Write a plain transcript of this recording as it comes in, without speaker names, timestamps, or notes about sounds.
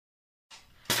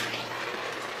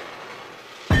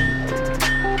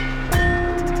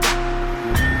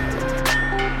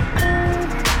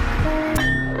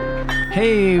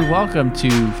Hey, welcome to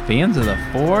Fans of the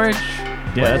Forge.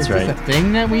 Yeah, that's right. Is this a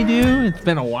thing that we do? It's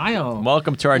been a while.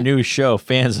 Welcome to our new show,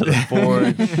 Fans of the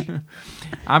Forge.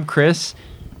 I'm Chris.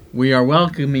 We are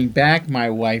welcoming back my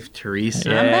wife, Teresa.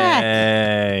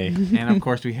 Yay. And of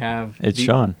course, we have... It's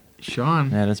Sean.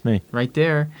 Sean. Yeah, that's me. Right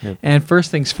there. Yep. And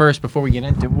first things first, before we get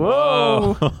into...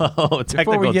 Whoa! Before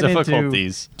Technical we get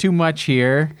difficulties. into too much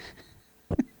here,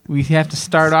 we have to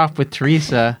start off with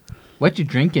Teresa. What you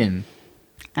drinking?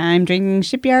 I'm drinking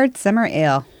Shipyard Summer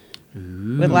Ale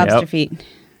with lobster Yep. feet.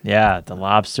 Yeah, the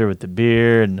lobster with the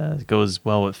beer, and it goes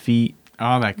well with feet.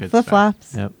 All that good Flip stuff.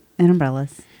 flops Yep. and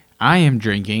umbrellas. I am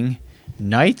drinking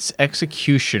Knight's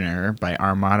Executioner by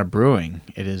Armada Brewing.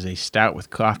 It is a stout with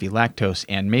coffee, lactose,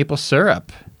 and maple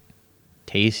syrup.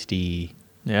 Tasty.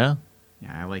 Yeah.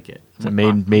 Yeah, I like it. Is it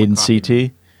made in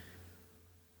CT?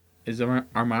 Is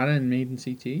Armada made in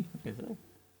CT?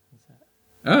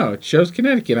 Oh, it shows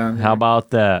Connecticut on there. How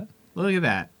about that? Look at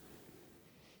that.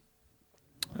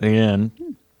 Again,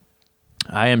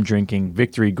 I am drinking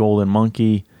Victory Golden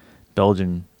Monkey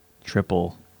Belgian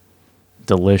Triple.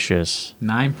 Delicious.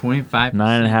 9.5%.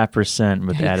 9.5%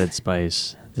 with added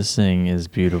spice. This thing is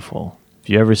beautiful. If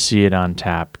you ever see it on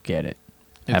tap, get it.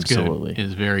 It's Absolutely. good.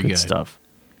 It's very good. stuff.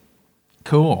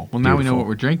 Cool. Well, now we know Beautiful. what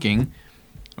we're drinking.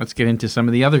 Let's get into some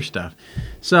of the other stuff.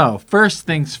 So, first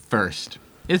things first.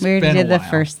 It's We already been did a the while.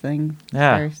 first thing.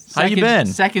 Yeah. First. How you been?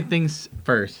 Second things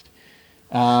first.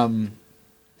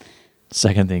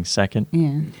 Second thing second.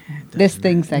 Yeah. This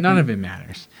thing second. None of it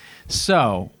matters.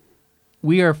 So,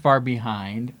 we are far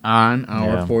behind on our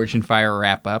Yeah. Forge and Fire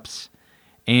wrap-ups.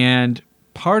 And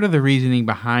part of the reasoning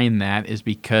behind that is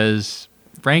because,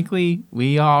 frankly,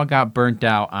 we all got burnt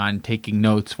out on taking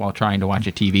notes while trying to watch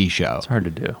a TV show. It's hard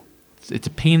to do. It's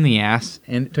a pain in the ass,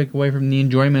 and it took away from the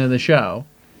enjoyment of the show.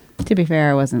 To be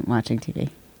fair, I wasn't watching TV.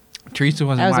 Teresa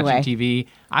wasn't I was watching away. TV.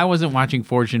 I wasn't watching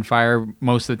Forge and Fire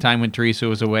most of the time when Teresa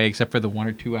was away, except for the one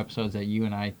or two episodes that you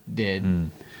and I did.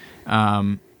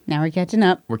 Now we're catching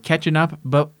up, We're catching up,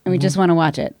 but and we just want to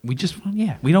watch it. we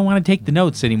don't want to take the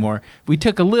notes anymore. We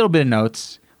took a little bit of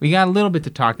notes. We got a little bit to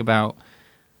talk about.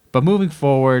 But moving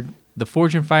forward, the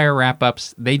Forge and Fire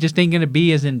wrap-ups, they just ain't going to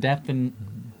be as in-depth and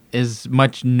as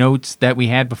much notes that we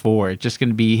had before. It's just going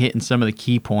to be hitting some of the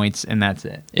key points, and that's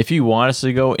it. If you want us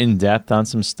to go in depth on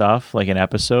some stuff, like an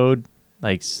episode,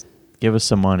 like give us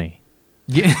some money.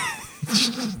 Yeah,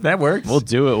 that works. We'll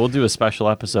do it. We'll do a special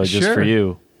episode just Sure. for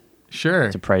you.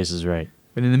 Sure. The price is right.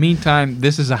 But in the meantime,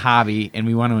 this is a hobby, and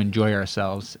we want to enjoy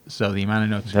ourselves. So the amount of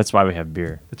notes, That's why we have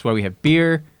beer. that's why we have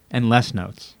beer and less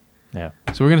notes. Yeah.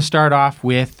 So we're going to start off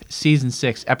with Season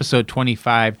 6, Episode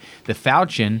 25, The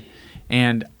Falchion.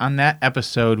 And on that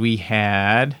episode, we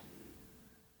had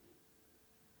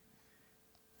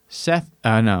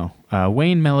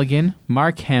Wayne Milligan,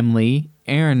 Mark Hemley,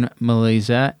 Aaron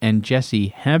Meleza, and Jesse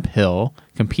Hemphill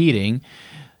competing.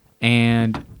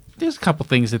 And there's a couple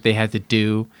things that they had to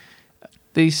do.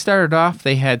 They started off,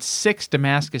 they had 6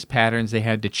 Damascus patterns they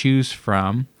had to choose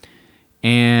from.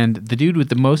 And the dude with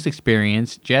the most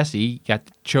experience, Jesse,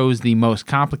 chose the most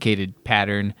complicated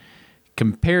pattern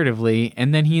comparatively,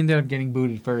 and then he ended up getting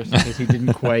booted first because he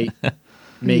didn't quite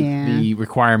make Yeah. the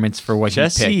requirements for what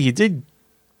Jesse, he picked. he did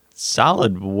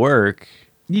solid work,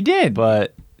 You did,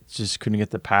 but just couldn't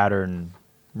get the pattern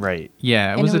right.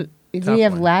 yeah, it And was a did tough he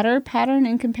have one. ladder pattern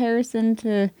in comparison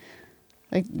to,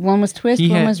 like, one was twist, He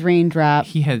one had- was raindrop,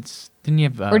 Didn't he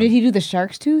have or did he do the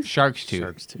shark's tooth? Shark's Tooth?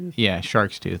 Shark's Tooth. Yeah,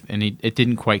 Shark's Tooth, and it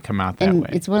didn't quite come out that And way.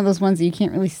 it's one of those ones that you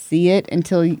can't really see it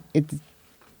until it's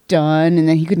done, and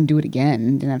then he couldn't do it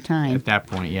again. Didn't have time. At that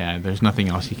point, yeah, there's nothing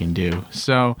else he can do.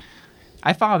 So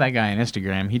I follow that guy on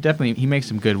Instagram. He makes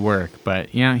some good work,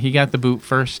 but yeah, he got the boot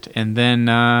first, and then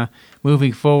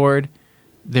moving forward,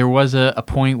 there was a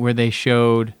point where they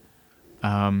showed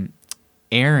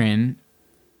Aaron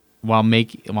while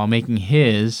making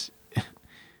his.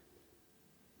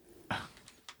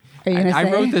 Are you gonna I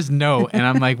say? wrote this note, and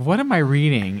I'm like, what am I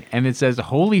reading? And it says,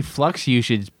 "Holy flux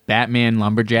usage, Batman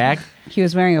Lumberjack." He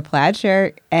was wearing a plaid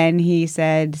shirt, and he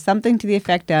said something to the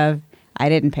effect of, "I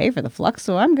didn't pay for the flux,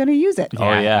 so I'm going to use it." Oh,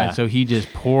 yeah. And so he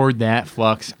just poured that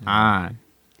flux on.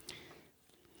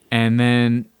 And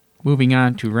then moving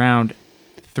on to round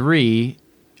 3,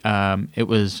 it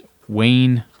was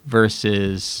Wayne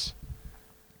versus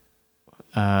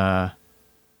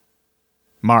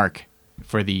Mark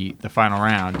for the final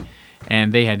round.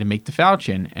 And they had to make the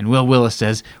Falchion. And Will Willis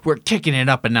says, "We're kicking it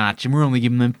up a notch, and we're only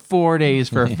giving them 4 days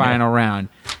for a final round."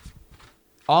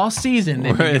 All season,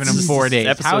 they've been giving them 4 days.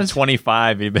 Episode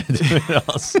 25, you've been doing it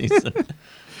all season.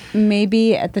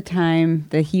 Maybe at the time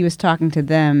that he was talking to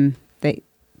them,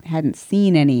 hadn't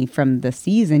seen any from the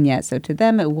season yet. So to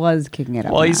them, it was kicking it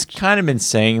up. Well, a he's notch. kind of been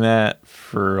saying that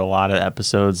for a lot of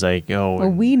episodes, like, oh, Well,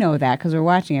 we know that because we're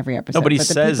watching every episode. no, but he the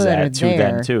says people are that to there,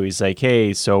 them too. He's like,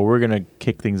 hey, so we're gonna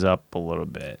kick things up a little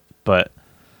bit, but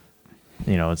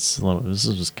it's a little. This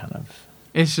is just kind of.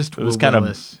 It's just It was Will kind of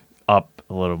Willis. up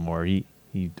a little more. He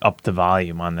upped the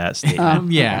volume on that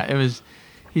statement. Yeah, it was.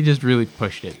 He just really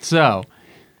pushed it. So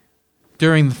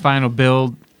during the final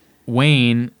build,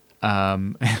 Wayne, we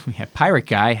have Pirate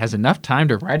Guy, has enough time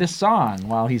to write a song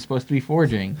while he's supposed to be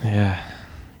forging. Yeah.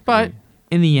 But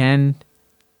in the end,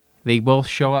 they both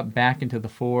show up back into the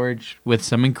forge with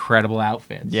some incredible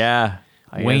outfits. Yeah.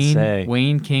 I gotta say.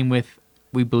 Wayne came with,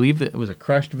 we believe that it was a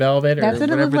crushed velvet or That's what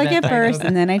it whatever looked like that at type of first,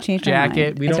 and then I changed my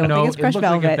jacket. mind. We I don't know. think it's It crushed looked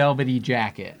like a velvet. velvety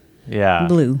jacket. Yeah.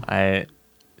 Blue.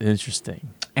 Interesting.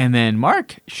 And then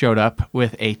Mark showed up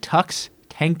with a tux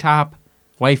tank top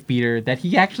wife beater that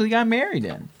he actually got married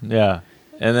in. Yeah.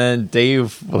 And then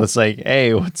Dave was like,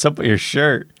 hey, what's up with your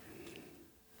shirt?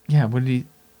 Yeah, what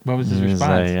was his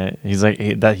response? He's like,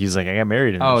 I got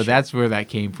married in Oh, this shirt. that's where that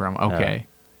came from. Okay.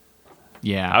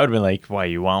 Yeah. I would have been like, why,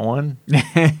 you want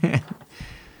one?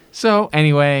 So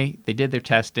anyway, they did their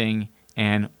testing,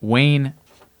 and Wayne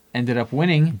ended up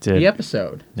winning the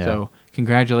episode. Yeah. So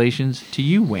congratulations to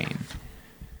you, Wayne.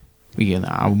 We can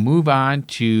now move on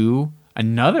to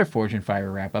another Forge and Fire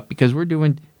wrap-up because we're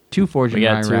doing 2 Forge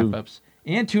and Fire wrap-ups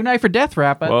and 2 Knife or Death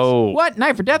wrap-ups. Whoa. What?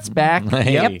 Knife or Death's back.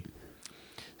 Hey. Yep.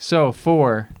 So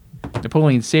for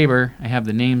Napoleon Saber, I have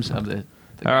the names of the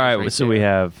All right. guys So there. we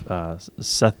have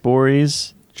Seth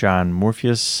Bories, John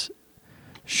Morpheus,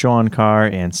 Sean Carr,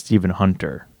 and Stephen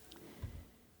Hunter.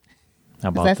 How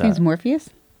about His last that? name's Morpheus?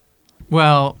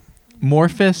 Well,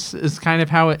 Morpheus is kind of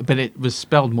how it, but it was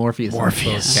spelled Morpheus in both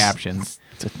Morpheus. captions.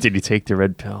 Did he take the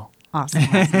red pill? Awesome.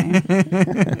 last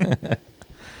name.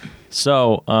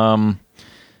 So,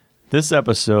 this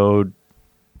episode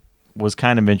was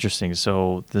kind of interesting.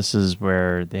 So, this is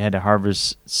where they had to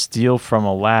harvest steel from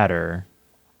a ladder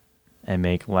and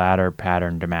make ladder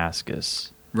pattern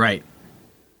Damascus. Right.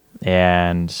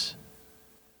 And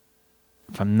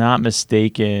if I'm not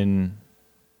mistaken,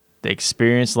 the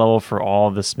experience level for all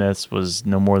of the Smiths was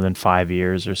no more than 5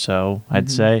 years or so,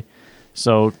 I'd say.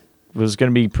 So it was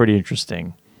going to be pretty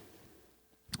interesting.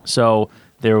 So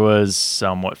there was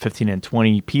some, 15 and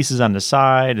 20 pieces on the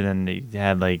side, and then they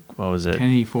had like, what was it?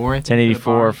 1084.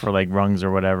 1084 for like rungs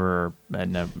or whatever.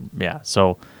 And yeah,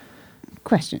 so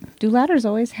Question: do ladders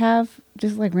always have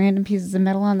just like random pieces of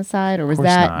metal on the side, or was course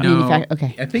that not. No, manufactured?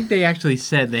 Okay. I think they actually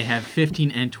said they have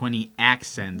 15 and 20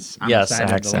 accents on yes, the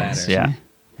side accents. of the ladder. Yeah,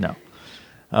 no.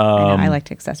 I know, I like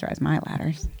to accessorize my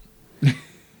ladders.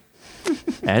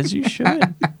 As you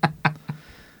should.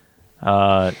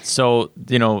 So,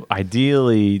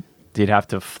 ideally, they'd have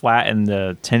to flatten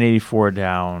the 1084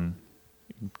 down,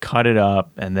 cut it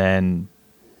up, and then,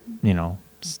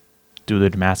 do the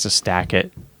Damascus, stack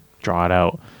it, draw it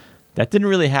out. That didn't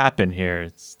really happen here.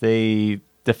 The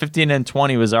 15 and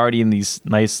 20 was already in these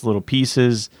nice little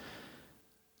pieces.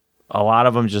 A lot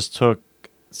of them just took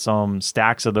some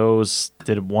stacks of those,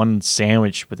 did one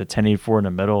sandwich with a 1084 in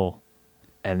the middle,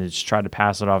 and just tried to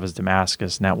pass it off as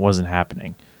Damascus, and that wasn't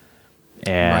happening.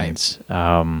 And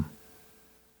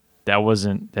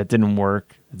that didn't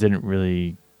work. It didn't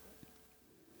really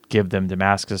give them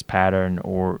Damascus pattern,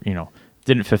 or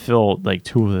didn't fulfill like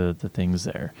 2 of the things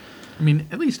there. I mean,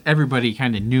 at least everybody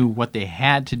kind of knew what they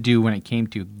had to do when it came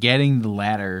to getting the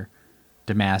ladder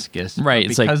Damascus. Right,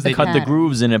 it's like Because they cut the didn't-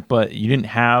 grooves in it, but you didn't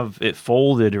have it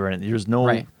folded or anything. There was no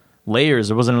Right. layers.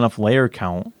 There wasn't enough layer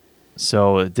count,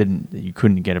 so you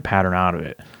couldn't get a pattern out of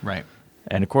it. Right.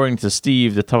 And according to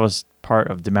Steve, the toughest part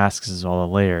of Damascus is all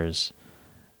the layers,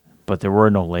 but there were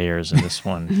no layers in this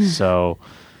one, so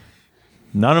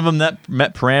none of them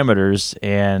met parameters.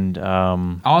 And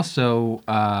Also,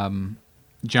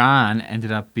 John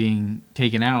ended up being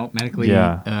taken out, medically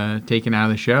taken out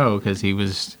of the show because he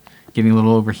was getting a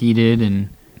little overheated and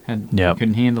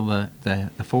couldn't handle the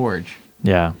forge.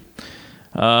 Yeah.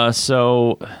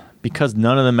 So because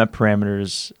none of them met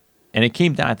parameters, and it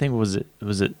came down, I think was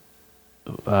it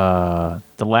the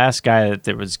last guy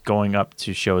that was going up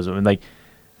to shows, like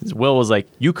Will was like,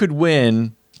 you could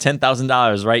win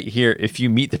 $10,000 right here if you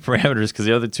meet the parameters, because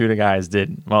the other 2 guys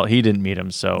didn't. Well, he didn't meet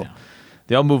them, so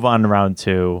they all move on to round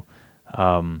 2.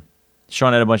 Sean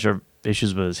had a bunch of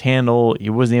issues with his handle.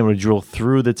 He wasn't able to drill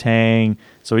through the tang,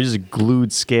 so he just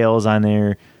glued scales on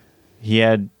there. He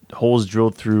had holes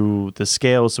drilled through the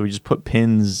scales, so he just put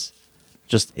pins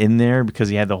just in there because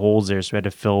he had the holes there, so he had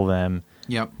to fill them.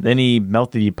 Yep. Then he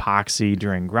melted epoxy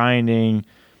during grinding,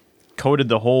 coated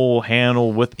the whole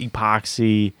handle with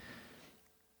epoxy.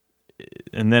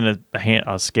 and then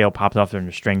a scale popped off during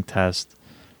the strength test.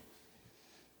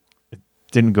 It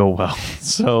didn't go well.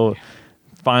 So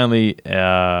finally,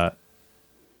 I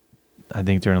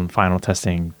think during the final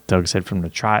testing, Doug said from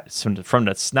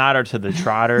the snotter to the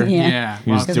trotter. Yeah.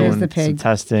 He was Because doing there's the some pig.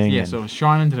 testing. Yeah, and- so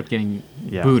Sean ended up getting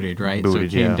Yeah. booted, right? So it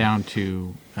Booted, came yeah. down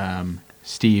to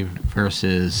Steve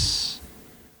versus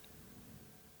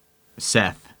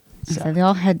Seth, So they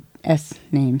all had S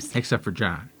names except for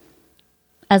John.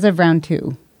 as of round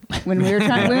 2. When we were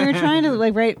trying to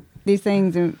like write these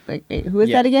things and like, wait, who is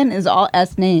Yeah. that again? It was all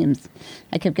S names.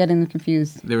 I kept getting them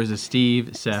confused. There was a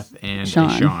Steve, Seth, and Sean.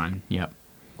 a Sean. Yep.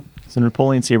 So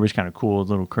Napoleon Saber's kind of cool, a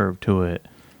little curve to it.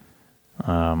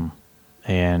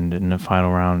 And in the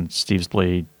final round, Steve's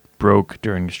blade broke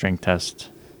during the strength test.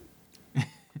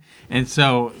 And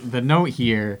so the note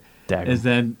here Dagger. is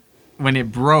that when it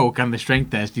broke on the strength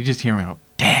test, you just hear me go,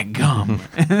 "Daggum!"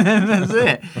 And that's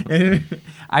it.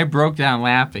 I broke down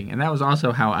laughing, and that was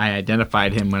also how I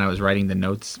identified him when I was writing the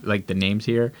notes, like the names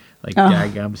here, like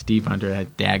Daggum, Steve Hunter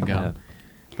had Daggum. Yeah.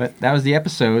 But that was the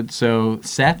episode. So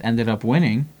Seth ended up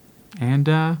winning, and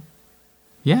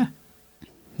yeah,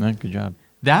 Good job.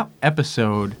 that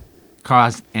episode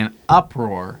caused an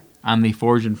uproar on the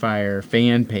Forge and Fire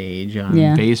fan page on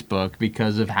Yeah. Facebook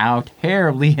because of how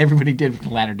terribly everybody did with the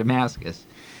Ladder Damascus.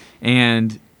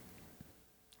 And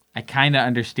I kind of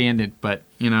understand it, but,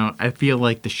 I feel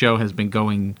like the show has been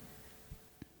going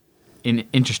in an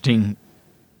interesting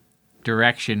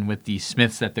direction with the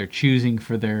Smiths that they're choosing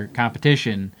for their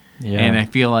competition. Yeah. And I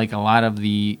feel like a lot of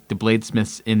the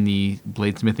bladesmiths in the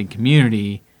bladesmithing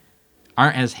community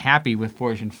aren't as happy with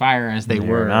Forge and Fire as they They're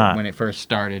were not. when it first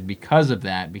started because of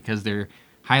that, because they're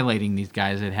highlighting these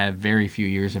guys that have very few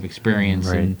years of experience.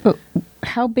 Right. And But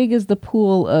how big is the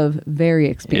pool of very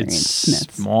It's experienced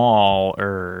Smiths?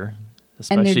 smaller,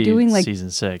 And they're especially doing, like,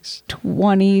 season 6.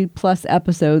 20 plus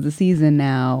episodes a season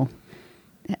now.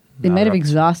 They Not might have up to-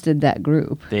 exhausted that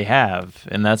group. They have,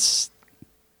 and that's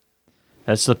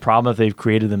the problem that they've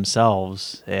created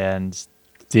themselves, and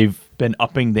they've been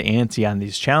upping the ante on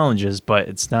these challenges, but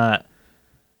it's not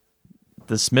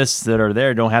the Smiths that are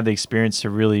there don't have the experience to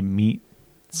really meet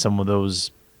some of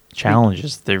those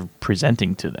challenges they're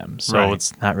presenting to them. So Right.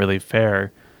 it's not really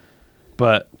fair.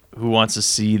 But who wants to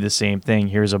see the same thing?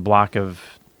 Here's a block of,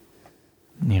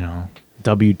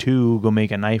 W2, go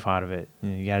make a knife out of it.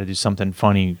 You got to do something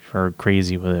funny or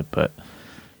crazy with it, but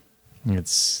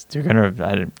they're gonna,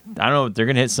 I don't know, they're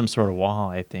gonna hit some sort of wall,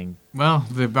 I think. well,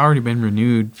 they've already been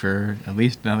renewed for at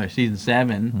least another season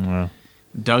 7. Yeah.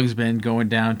 Doug's been going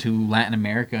down to Latin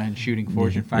America and shooting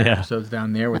Forge and Fire Yeah. episodes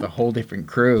down there with a whole different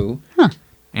crew. Huh.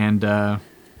 And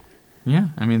yeah,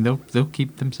 I mean they'll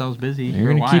keep themselves busy They're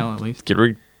for a gonna while at least.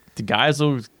 The guys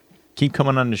will keep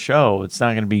coming on the show. It's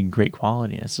not gonna be great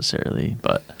quality necessarily,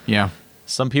 but Yeah.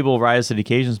 some people rise to the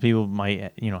occasions. People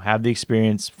might, have the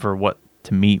experience for what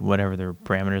to meet whatever their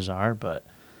parameters are, but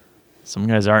some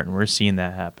guys aren't, and we're seeing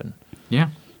that happen. Yeah.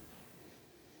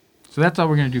 So that's all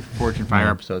we're gonna do for Forge and Fire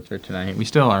Yeah. episodes for tonight. We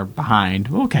still are behind.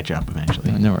 We'll catch up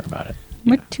eventually. Don't worry about it.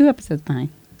 We're 2 episodes behind.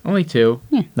 Only 2,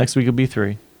 Next week will be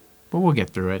 3. but we'll get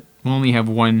through it. We'll only have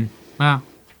one. Well,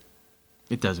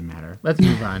 it doesn't matter. Let's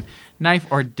move on. Knife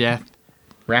or Death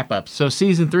wrap up. So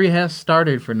season 3 has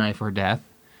started for Knife or Death.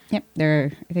 Yep, I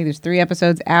think there's 3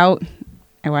 episodes out.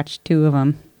 I watched 2 of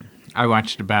them. I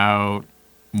watched about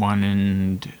one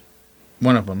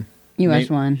of them. You watched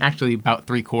one. Actually, about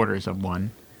 3/4 of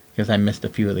one because I missed a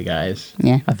few of the guys.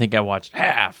 Yeah. I think I watched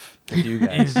half with you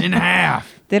guys. It's in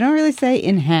half. They don't really say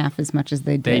in half as much as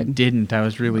they They did. didn't. I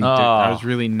was really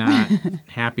not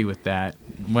happy with that.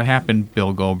 What happened,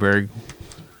 Bill Goldberg?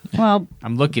 Well,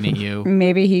 I'm looking at you.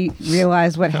 maybe he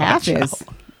realized what half is.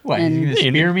 What? And- You gonna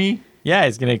spear me? Yeah,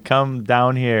 he's gonna come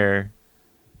down here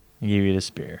and give you the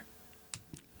spear.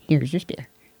 Here's your spear.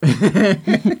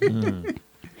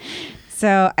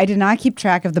 So I did not keep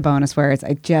track of the bonus words.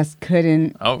 I just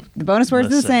couldn't. Oh, The bonus words are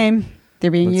the listen. same.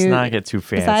 They're being Let's used. not get too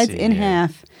fancy. Besides in here.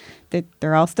 half,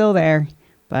 they're all still there,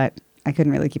 but I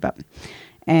couldn't really keep up.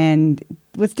 And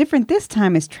what's different this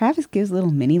time is Travis gives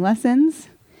little mini lessons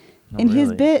Oh, in his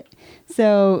really? bit.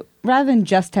 So rather than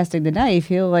just testing the knife,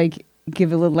 he'll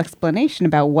give a little explanation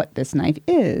about what this knife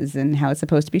is and how it's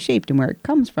supposed to be shaped and where it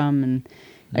comes from. And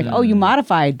oh, you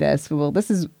modified this. Well,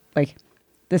 this is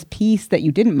this piece that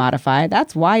you didn't modify.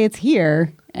 That's why it's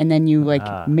here. And then you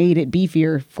made it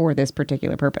beefier for this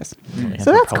particular purpose.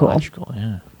 So that's cool. Anthropological,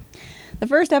 yeah. The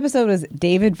first episode was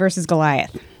David versus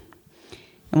Goliath.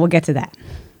 And we'll get to that.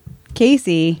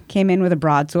 Casey came in with a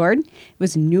broadsword. It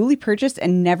was newly purchased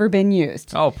and never been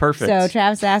used. Oh, perfect. So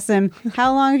Travis asked him,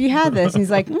 how long have you had this? And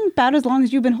he's like, about as long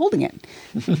as you've been holding it.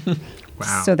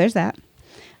 Wow. So there's that.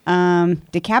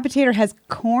 Decapitator has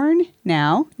corn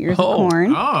now. Here's a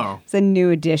corn. Oh. It's a new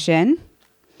addition.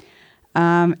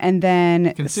 And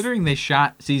then Considering they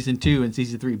shot season 2 and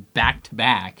season 3 back to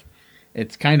back,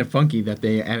 it's kind of funky that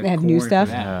they added They had corn new for stuff?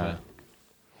 that,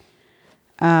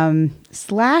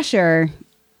 Slasher.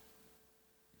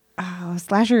 Oh,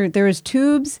 Slasher. There was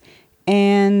tubes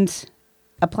and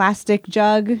a plastic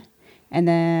jug and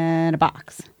then a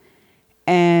box.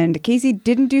 And Casey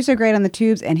didn't do so great on the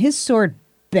tubes, and his sword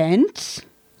bent.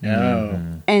 but- Oh.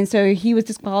 And so he was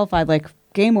disqualified, like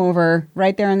game over,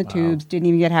 right there on the tubes, didn't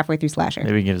even get halfway through Slasher.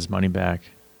 Maybe get his money back.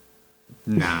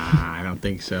 Nah, I don't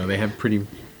think so. They have pretty.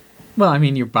 Well, I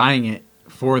mean, you're buying it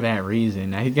for that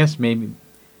reason. I guess maybe.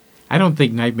 I don't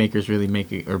think knife makers really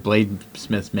make it, or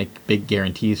bladesmiths make big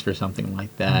guarantees for something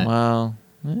like that. Well,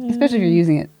 Especially if you're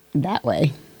using it that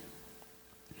way.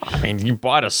 I mean, you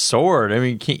bought a sword. I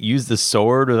mean, you can't use the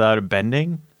sword without it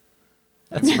bending.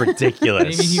 That's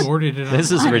ridiculous. Maybe he ordered it.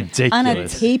 This is ridiculous. On a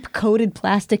tape-coated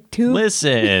plastic tube.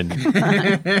 Listen,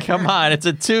 come on, it's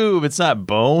a tube. It's not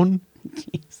bone.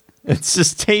 Jeez. It's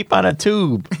just tape on a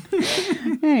tube.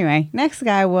 Anyway, next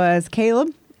guy was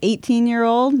Caleb,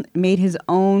 18-year-old, made his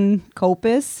own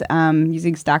Copus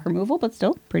using stock removal, but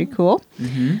still pretty cool.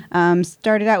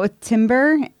 Started out with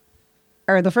timber,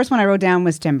 or the first one I wrote down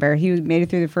was timber. He made it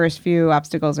through the first few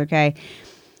obstacles okay.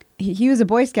 He was a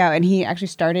Boy Scout, and he actually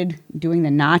started doing the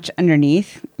notch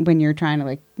underneath. When you're trying to,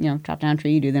 like, you know, chop down a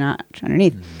tree, you do the notch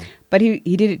underneath. But he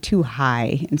did it too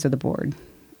high, and so the board.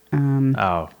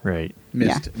 Oh, right.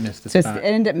 missed the So spot. it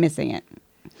ended up missing it.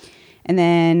 And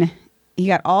then he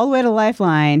got all the way to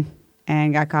Lifeline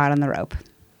and got caught on the rope.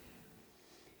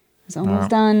 It's almost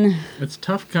done. It's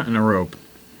tough cutting a rope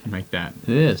like that.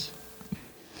 It is.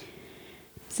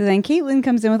 So then Caitlin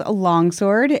comes in with a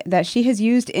longsword that she has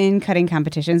used in cutting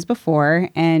competitions before,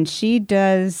 and she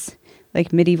does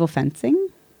like medieval fencing.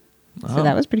 So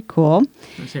that was pretty cool.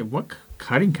 I say, what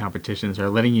cutting competitions are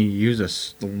letting you use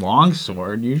a long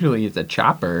sword? Usually, it's a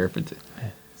chopper. If it's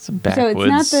Some backwoods. So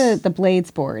it's not the blade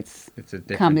sports. it's a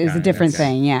different. It's a kind. different Okay.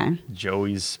 thing, yeah.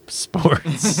 Joey's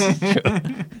Sports.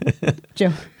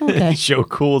 Joe, okay. Show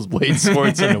Cool's blade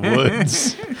sports in the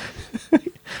woods.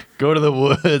 Go to the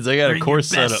woods. I got Bring a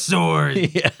course your set best up. sword.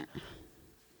 Yeah.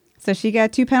 So she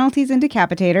got 2 penalties in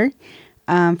Decapitator.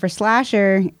 For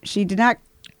Slasher, she did not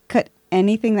cut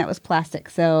anything that was plastic.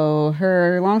 So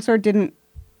her longsword didn't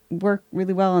work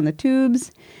really well on the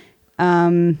tubes.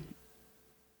 It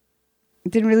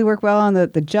didn't really work well on the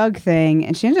jug thing.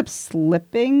 And she ended up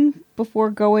slipping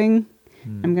before going.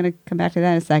 I'm going to come back to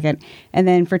that in a second. And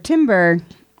then for Timber,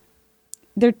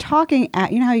 they're talking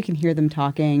at, you know how you can hear them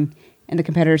talking and the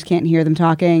competitors can't hear them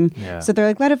talking? Yeah. So they're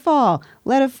like, let it fall.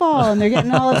 And they're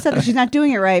getting all upset that she's not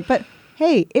doing it right. But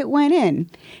hey, it went in.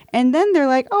 And then they're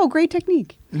like, oh, great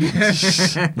technique.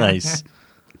 Nice.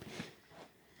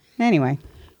 Anyway,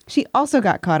 she also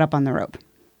got caught up on the rope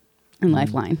and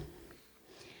Lifeline.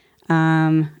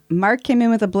 Mark came in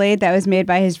with a blade that was made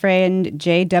by his friend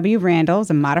J.W. Randall. It's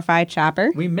a modified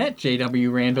chopper. We met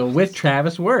J.W. Randall with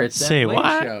Travis Wirtz. at Say Blade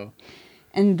what? Show.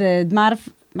 And the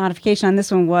modification on this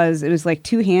one was, it was like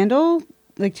two-hand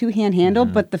handle,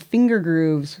 but the finger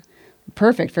grooves were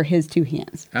perfect for his 2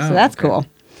 hands. Oh, So that's okay. cool.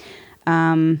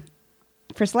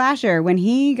 For Slasher, when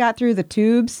he got through the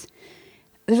tubes,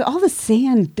 there's all the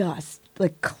sand dust,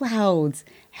 like clouds.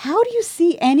 How do you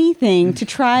see anything to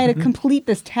try to complete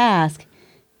this task?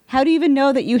 How do you even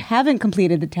know that you haven't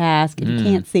completed the task if you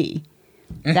can't see?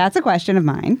 That's a question of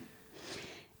mine.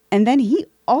 And then he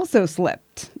also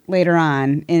slipped later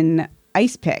on in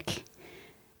Ice Pick.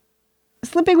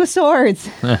 Slipping with swords.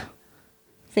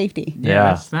 Safety. Yeah.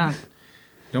 That's not.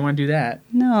 Don't want to do that.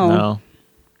 No.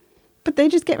 But they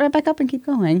just get right back up and keep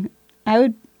going.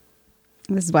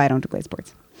 This is why I don't do blade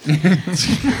sports.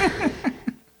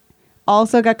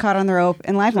 Also got caught on the rope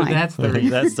and Lifeline. That's the reason.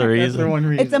 That's the That's reason. the one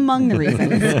reason. It's among the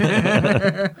reasons.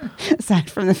 Aside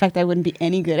from the fact I wouldn't be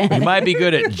any good at You it. might be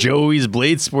good at Joey's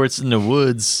blade sports in the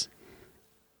woods.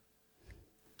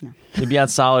 No. Maybe on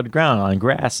solid ground, on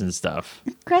grass and stuff.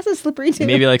 Grass is slippery too.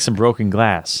 Maybe like some broken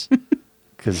glass.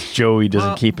 Because Joey doesn't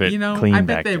Well, keep it clean I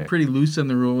back bet they're there. pretty loose on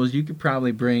the rules. You could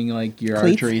probably bring like your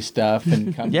Cleats? archery stuff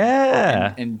and come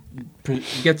Yeah. and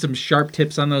get some sharp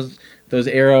tips on those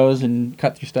arrows and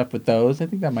cut your stuff with those. I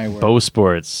think that might work. Bow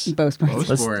sports. Bow sports. Bow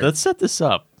Let's sports. let's set this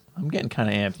up. I'm getting kind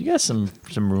of amped. You got some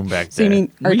room back So there. you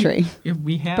mean archery?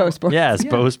 We have Bow sports. Yes,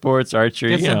 Yeah. bow sports, archery.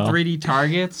 Get You some know. 3D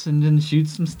targets and then shoot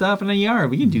some stuff in a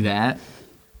yard. We can do that.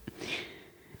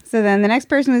 So then the next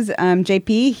person was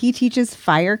JP. He teaches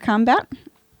fire combat,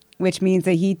 which means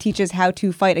that he teaches how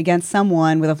to fight against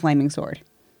someone with a flaming sword.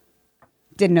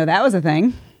 Didn't know that was a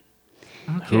thing.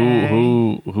 Okay.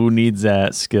 Who needs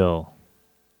that skill?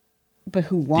 But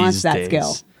who wants these that days?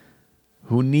 skill?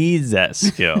 Who needs that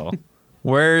skill?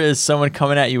 Where is someone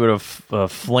coming at you with a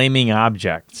flaming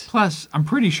object? Plus, I'm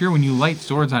pretty sure when you light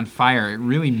swords on fire, it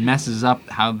really messes up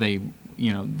how they,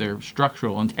 their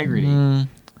structural integrity. I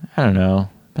don't know.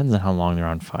 Depends on how long they're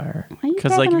on fire. Why are you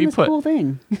Because like if you this put, cool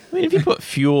thing? if you put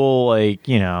fuel,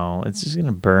 it's just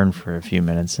gonna burn for a few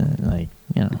minutes, and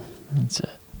that's it.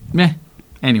 Meh.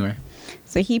 Anyway.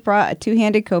 So he brought a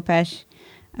two-handed Kopesh,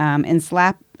 and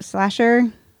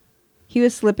Slasher. He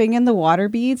was slipping in the water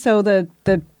beads, so the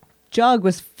jug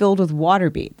was filled with water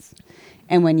beads,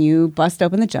 and when you bust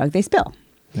open the jug, they spill.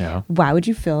 Yeah. Why would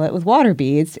you fill it with water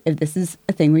beads if this is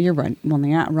a thing where you're you're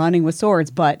not running with swords,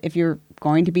 but if you're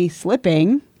going to be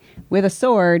slipping with a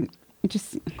sword, it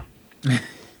just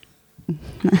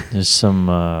There's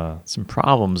some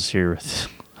problems here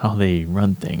with how they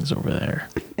run things over there.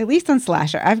 at least on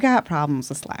Slasher, I've got problems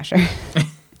with Slasher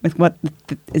with what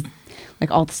is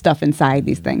like all the stuff inside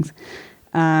these things.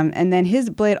 And then his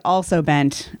blade also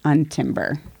bent on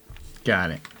timber.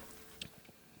 Got it.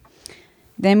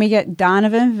 Then we get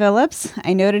Donovan Phillips.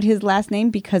 I noted his last name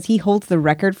because he holds the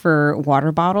record for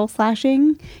water bottle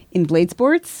slashing in blade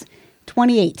sports,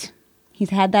 28. He's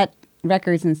had that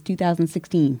record since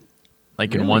 2016.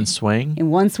 Like Really? in one swing? In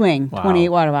one swing, Wow. 28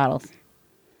 water bottles.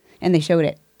 And they showed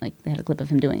it. Like, they had a clip of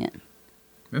him doing it.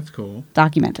 That's cool.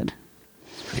 Documented.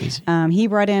 Crazy. He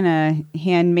brought in a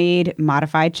handmade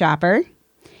modified chopper.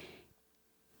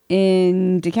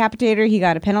 In Decapitator, he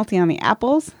got a penalty on the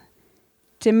apples.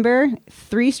 Timber,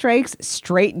 3 strikes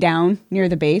straight down near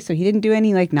the base, so he didn't do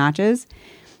any notches.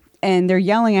 And they're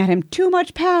yelling at him, too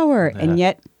much power, and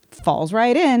yet falls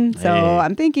right in. So Hey.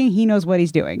 I'm thinking he knows what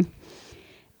he's doing.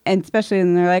 And especially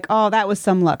when they're like, oh, that was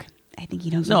some luck. I think he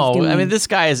knows what he's No, doing. I mean, this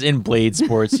guy is in blade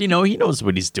sports. He knows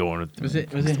what he's doing. Was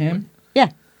it him? Yeah.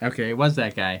 Okay, it was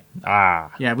that guy.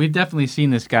 Ah. Yeah, we've definitely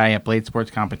seen this guy at blade sports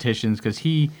competitions because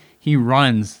he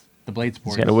runs the blade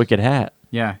sports. He's got a wicked hat.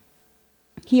 Yeah.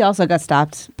 He also got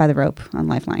stopped by the rope on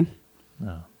Lifeline.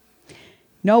 Oh.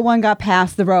 No one got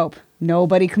past the rope.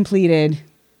 Nobody completed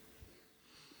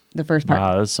the first part.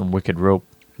 Wow, that's some wicked rope.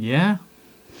 Yeah.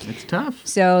 It's tough.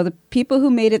 So the people who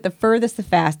made it the furthest, the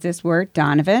fastest were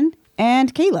Donovan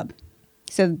and Caleb.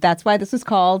 So that's why this was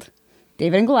called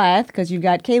David and Goliath, because you've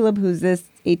got Caleb, who's this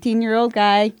 18-year-old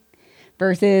guy,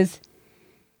 versus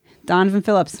Donovan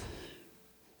Phillips.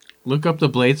 Look up the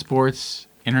Blade Sports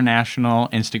International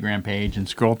Instagram page and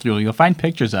scroll through. You'll find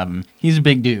pictures of him. He's a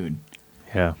big dude.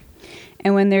 Yeah.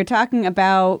 And when they're talking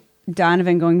about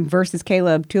Donovan going versus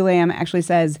Caleb, Tulam actually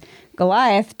says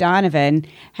Goliath, Donovan,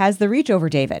 has the reach over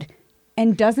David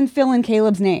and doesn't fill in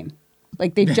Caleb's name.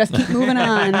 Like, they just keep moving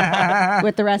on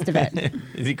with the rest of it.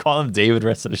 Is he calling him David the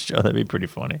rest of the show? That'd be pretty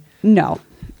funny. No.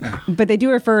 But they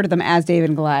do refer to them as David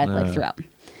and Goliath throughout.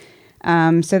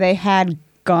 So they had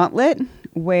Gauntlet,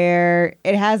 where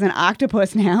it has an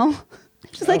octopus now.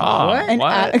 Just like an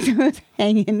what? octopus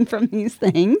hanging from these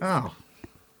things. Oh.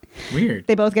 Weird.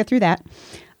 They both get through that.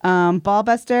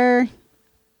 Ballbuster,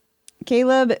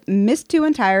 Caleb missed 2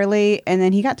 entirely, and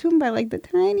then he got to him by the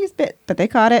tiniest bit, but they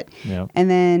caught it. Yep. And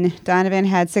then Donovan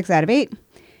had 6 out of 8.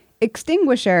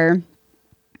 Extinguisher,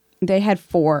 they had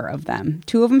 4 of them.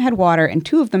 2 of them had water, and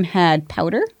 2 of them had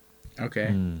powder.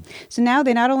 Okay. So now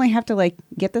they not only have to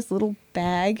get this little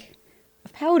bag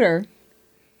of powder,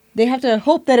 they have to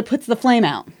hope that it puts the flame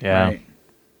out. Yeah. Right.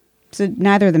 So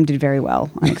neither of them did very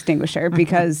well on Extinguisher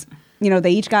because,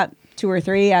 they each got 2 or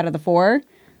 3 out of the 4,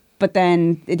 but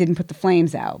then it didn't put the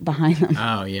flames out behind them.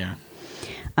 Oh, yeah.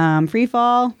 Free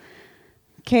Fall,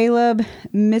 Caleb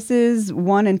misses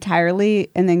 1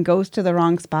 entirely and then goes to the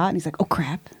wrong spot. And he's like, oh,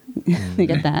 crap. They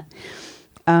get that.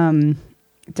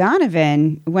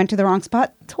 Donovan went to the wrong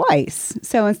spot twice.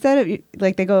 So instead of,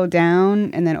 they go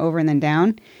down and then over and then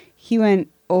down, he went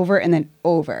over and then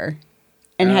over.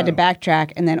 And had to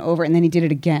backtrack and then over, and then he did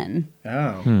it again.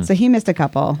 Oh. So he missed a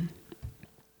couple.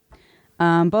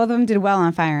 Both of them did well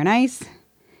on Fire and Ice.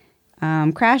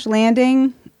 Crash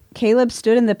Landing, Caleb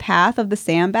stood in the path of the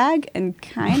sandbag and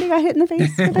kind of got hit in the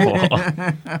face with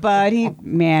it. But he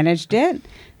managed it.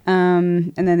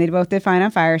 And then they both did fine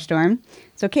on Firestorm.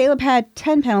 So Caleb had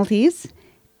 10 penalties,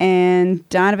 and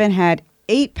Donovan had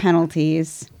 8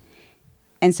 penalties.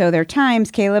 And so their times,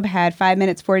 Caleb had 5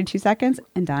 minutes, 42 seconds,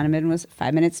 and Donovan was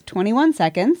 5 minutes, 21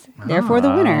 seconds. Therefore,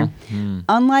 the winner.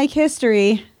 Unlike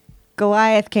history,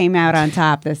 Goliath came out on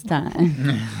top this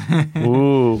time.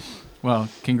 Ooh. Well,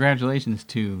 congratulations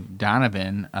to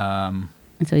Donovan. And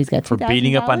so he's got For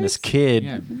beating up on this $2,000. kid.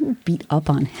 Yeah. Beat up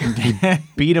on him.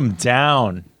 Beat him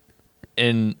down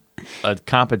in a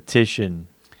competition.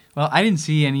 Well, I didn't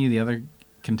see any of the other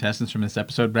contestants from this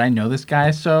episode, but I know this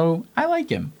guy, so I like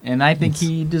him, and I think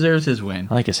he deserves his win.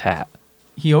 I like his hat.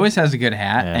 He always has a good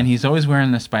hat, Yeah. and he's always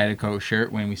wearing the Spyderco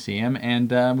shirt when we see him,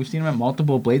 and we've seen him at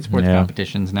multiple Blade Sports Yeah.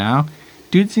 competitions now.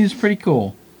 Dude seems pretty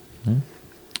cool.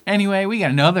 Anyway, we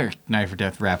got another Knife or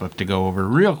Death wrap-up to go over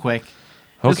real quick.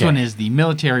 This Okay. one is the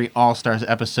Military All-Stars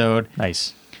episode.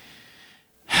 Nice.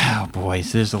 Oh,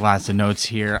 boys, there's lots of notes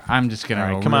here. I'm just going All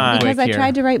right, to come on. Because I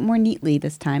tried to write more neatly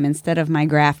this time instead of my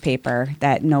graph paper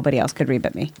that nobody else could read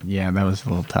but me. Yeah, that was a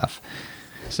little tough.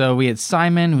 So we had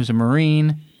Simon, who's a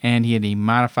Marine, and he had a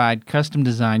modified,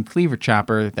 custom-designed cleaver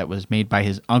chopper that was made by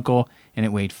his uncle, and it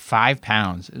weighed 5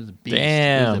 pounds. It was a beast. It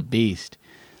was a Damn. beast.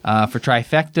 For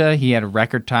Trifecta, he had a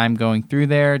record time going through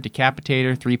there.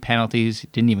 Decapitator, 3 penalties.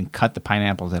 Didn't even cut the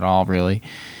pineapples at all, really.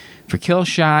 For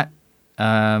Killshot,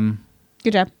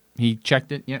 Good job. he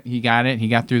checked it. Yep, he got it. He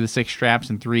got through the 6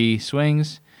 straps in 3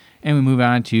 swings. And we move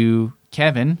on to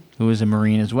Kevin, who is a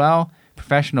Marine as well,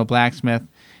 professional blacksmith,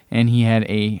 and he had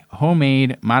a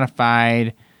homemade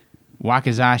modified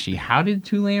wakizashi. How did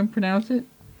Tulane pronounce it?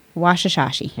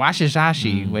 Washishashi.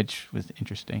 Washizashi, which was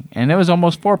interesting. And it was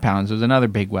almost 4 pounds. It was another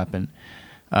big weapon.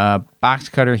 Box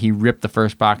cutter, he ripped the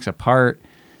first box apart.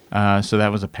 So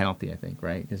that was a penalty, I think,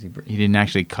 right? Because he didn't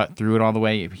actually cut through it all the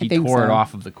way. He think tore it so.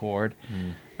 off of the cord.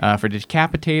 For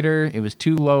Decapitator, it was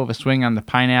too low of a swing on the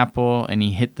pineapple, and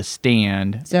he hit the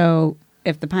stand. So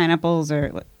if the pineapples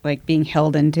are like being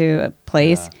held into a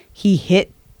place, he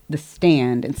hit the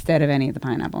stand instead of any of the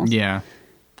pineapples. Yeah.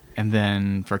 And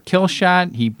then for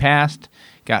Killshot, he passed,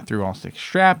 got through all 6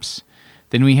 straps.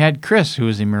 Then we had Chris, who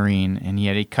was a Marine, and he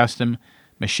had a custom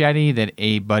machete that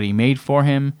a buddy made for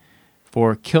him.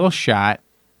 For Killshot,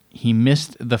 he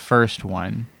missed the first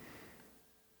one.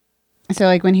 So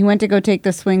like when he went to go take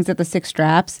the swings at the 6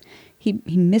 straps, he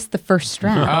missed the first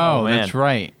strap. Oh, man. that's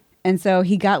right. And so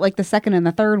he got like the second and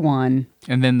the third one.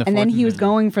 And then And then he was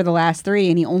going for the last 3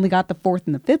 and he only got the 4th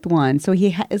and the 5th one. So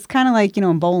it's kind of like,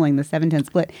 in bowling, the 7-10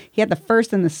 split. He had the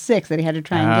 1st and the 6th that he had to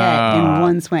try and get in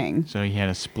one swing. So he had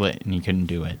a split, and he couldn't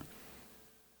do it.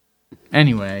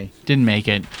 Anyway, didn't make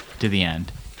it to the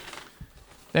end.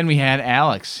 Then we had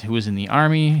Alex, who was in the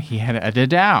Army. He had a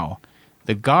Dadao.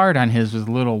 The guard on his was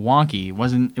a little wonky.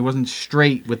 It wasn't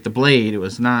straight with the blade. It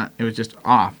was just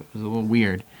off. It was a little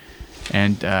weird.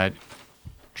 And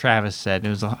Travis said it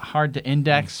was hard to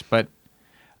index, but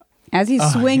As he's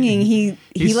swinging, he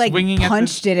he's like swinging at the-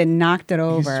 punched it and knocked it he's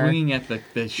over. swinging at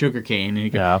the sugar cane, and he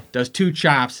Yeah. does 2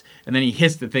 chops, and then he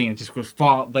hits the thing and just goes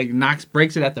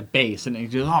breaks it at the base, and he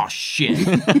just, oh shit.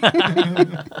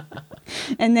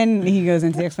 And then he goes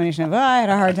into the explanation of, I had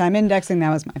a hard time indexing. That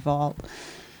was my fault.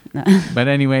 But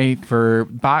anyway, for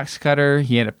Box Cutter,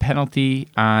 he had a penalty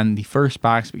on the first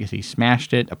box because he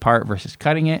smashed it apart versus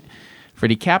cutting it. For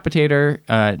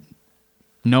Decapitator,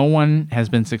 no one has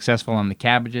been successful on the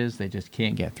cabbages. They just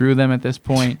can't get through them at this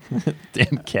point.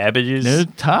 Damn cabbages. They're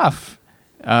tough.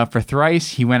 For Thrice,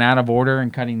 he went out of order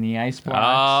in cutting the ice blocks. Oh,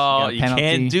 Got a you penalty.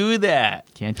 can't do that.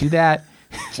 Can't do that.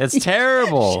 That's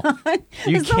terrible.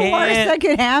 You It's the worst that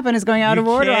could happen is going out of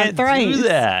order on can't thrice. do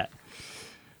that.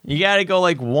 You got to go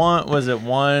like one. Was it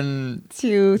 1?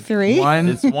 2, 3.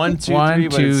 It's 1, 2, 3. One,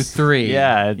 but two, it's- three.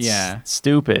 Yeah, it's Yeah.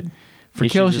 stupid. For You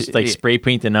should Kill- just like spray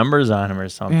paint the numbers on him or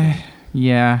something.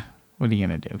 Yeah. What are you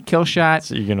going to do? Kill shot.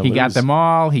 So you're gonna he got lose. them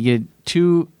all. He get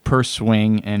 2 per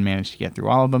swing and managed to get through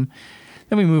all of them.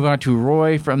 Then we move on to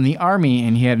Roy from the Army,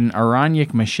 and he had an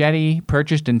Aranyak machete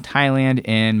purchased in Thailand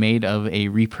and made of a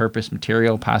repurposed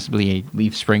material, possibly a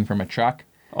leaf spring from a truck.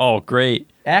 Oh, great.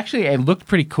 Actually, it looked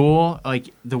pretty cool.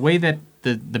 Like the way that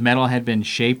the metal had been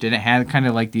shaped, and it had kind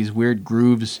of like these weird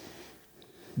grooves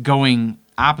going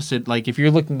opposite. Like if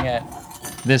you're looking at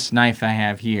this knife I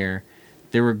have here,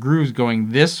 there were grooves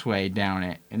going this way down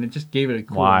it, and it just gave it a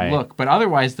cool Why? look. But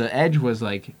otherwise, the edge was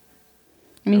like,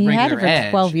 I mean, a he had it regular for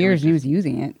edge. 12 It years was and he was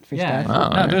using it for yeah,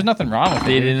 stuff. no, there's nothing wrong with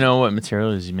They it. didn't know what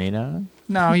material is made out of.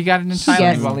 No, he got it in Thailand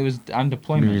Yes. while he was on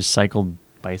deployment. Recycled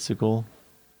bicycle.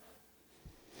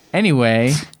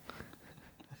 Anyway,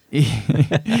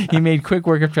 he made quick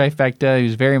work of Trifecta. He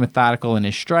was very methodical in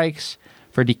his strikes.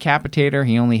 For Decapitator,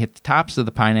 he only hit the tops of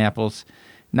the pineapples,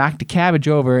 knocked the cabbage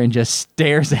over, and just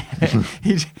stares at it.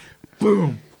 He just,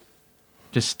 boom,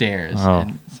 just stares. Oh.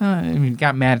 And so, I mean,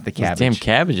 got mad at the Those cabbage. damn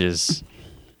cabbages.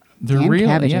 They're Damn real.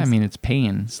 cabbages. Yeah, I mean, it's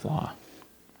pain. Slaw.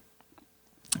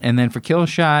 And then for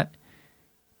Killshot,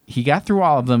 he got through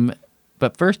all of them,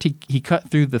 but first he cut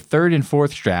through the 3rd and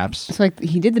 4th straps, So like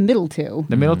he did the middle 2.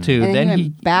 the middle 2. And then Then he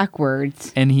went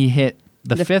backwards. and he hit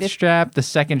the The 5th fifth- strap, the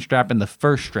 2nd strap, and the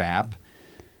 1st strap,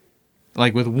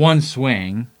 like with one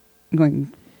swing,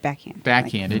 Going backhand.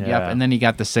 backhanded. Yeah. Yep. And then he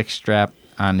got the 6th strap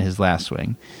on his last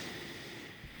swing.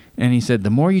 And he said, the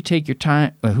more you take your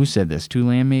time... who said this?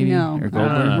 Two-Lamb, maybe? No. Or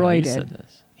Goldberg? Roy he did. said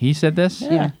this. He said this?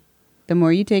 Yeah. The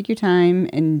more you take your time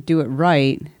and do it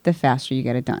right, the faster you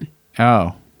get it done.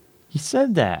 Oh, He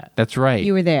said that. that's right.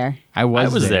 You were there. I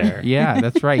was there. there. Yeah,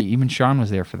 that's right. Even Sean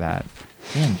was there for that.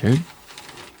 Damn, dude.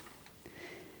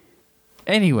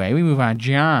 Anyway, we move on.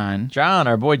 John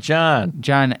Our boy John.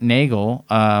 Nagel,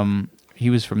 he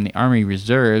was from the Army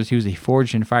Reserves. He was a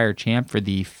Forged in Fire champ for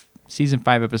the season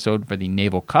 5 episode for the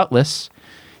Naval Cutlass.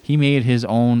 He made his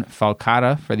own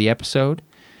falcata for the episode.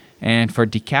 And for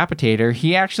Decapitator,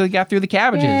 he actually got through the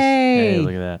cabbages. Yay! Hey,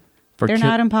 look at that. For They're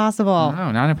not impossible.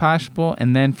 No, not impossible.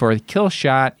 And then for Kill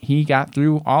Shot, he got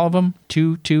through all of them,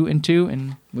 2, 2, and 2,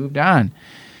 and moved on.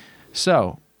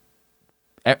 So,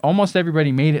 almost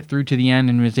everybody made it through to the end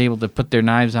and was able to put their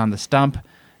knives on the stump.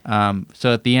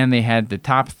 So at the end, they had the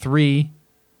top 3,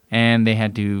 and they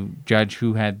had to judge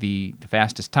who had the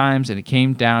fastest times, and it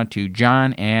came down to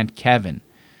John and Kevin.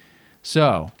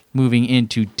 So, moving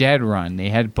into Dead Run, they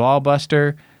had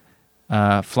Ballbuster,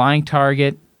 Flying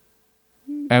Target.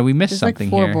 We missed There's something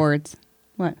like 4 here. boards.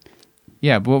 What?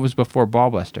 Yeah, but what was before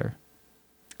Ballbuster?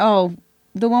 Oh,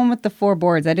 the one with the 4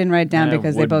 boards. I didn't write it down Yeah,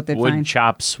 because they both did wood fine.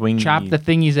 chop swing. Chop the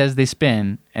thingies as they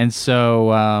spin, and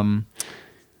so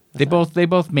they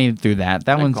both made it through that.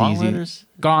 That one's easy.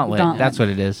 Gauntlet. That's what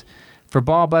it is. For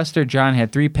Ballbuster, John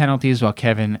had 3 penalties while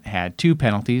Kevin had 2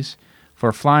 penalties.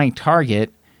 For Flying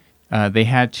Target, they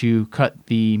had to cut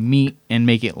the meat and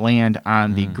make it land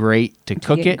on the grate to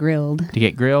cook get it. grilled. To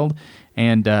get grilled.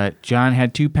 And John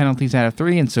had 2 penalties out of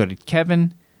 3, and so did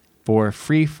Kevin. For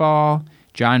Free Fall,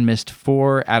 John missed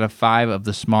 4 out of 5 of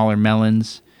the smaller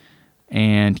melons,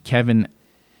 and Kevin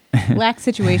Lack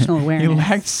situational awareness. he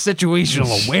lacked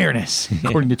situational awareness,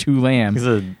 according to Two Lambs.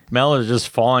 Because the melon is just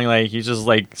falling, like he's just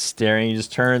like staring. He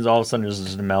just turns. All of a sudden, there's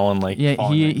just a melon like. Yeah,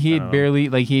 falling he right in had front of him.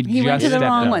 barely he had He just went to the stepped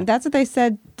wrong up. one. That's what they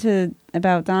said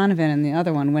about Donovan and the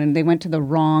other one when they went to the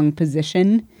wrong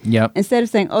position. Yep. Instead of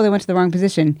saying, "Oh, they went to the wrong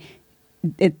position,"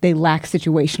 they lack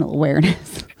situational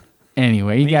awareness.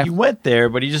 Anyway, I he mean, got he went there,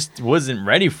 but he just wasn't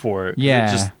ready for it. 'Cause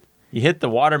Yeah. he hit the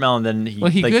watermelon, then he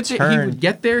he like he turned. would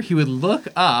get there, he would look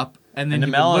up, and then And the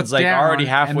he would melon's, look like, down, already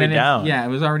halfway and then down. Yeah, it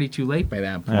was already too late by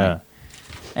that point. Yeah.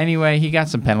 Anyway, he got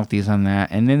some penalties on that,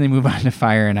 and then they move on to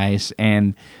Fire and Ice.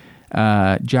 And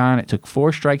John, it took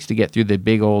 4 strikes to get through the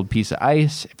big old piece of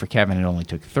ice. For Kevin, it only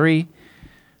took 3.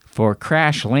 For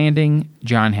Crash Landing,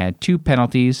 John had 2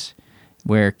 penalties,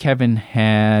 where Kevin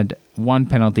had 1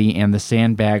 penalty, and the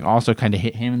sandbag also kind of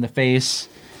hit him in the face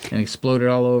and exploded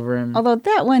all over him. Although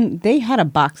that one, they had a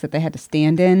box that they had to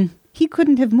stand in. He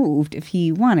couldn't have moved if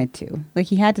he wanted to. Like,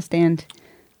 he had to stand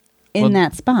in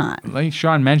that spot. Like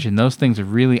Sean mentioned, those things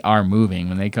really are moving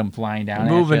when they come flying down.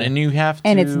 moving, at you. and you have to.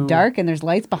 And it's dark, and there's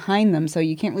lights behind them, so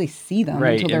you can't really see them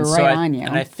right until they're and so right I- on you.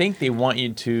 And I think they want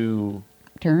you to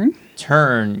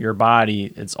Turn? your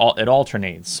body. It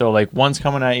alternates. So like one's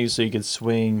coming at you, so you could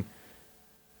swing.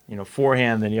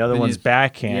 Forehand, then the other Then one's you-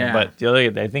 backhand. yeah. But the other,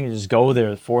 I think you just go there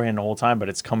with forehand the whole time, but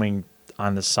it's coming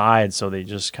on the side, so they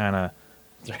just kind of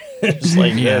just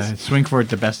like this, swing for it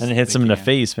the best. and it hits they them in the can.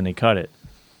 face when they cut it.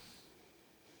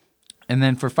 And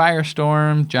then for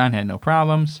Firestorm, John had no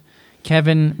problems.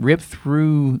 Kevin ripped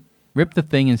the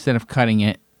thing instead of cutting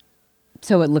it.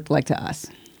 So it looked like to us.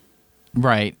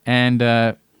 Right. And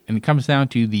it comes down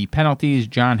to the penalties.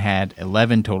 John had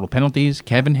 11 total penalties.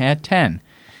 Kevin had 10.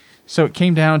 So it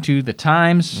came down to the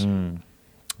times.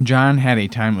 John had a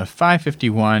time of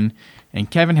 5:51, and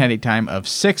Kevin had a time of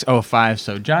 6:05.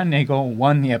 So John Nagel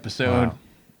won the episode. Wow.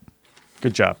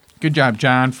 Good job. Good job,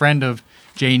 John. Friend of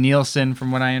Jay Nielsen,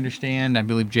 from what I understand. I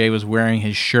believe Jay was wearing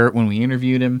his shirt when we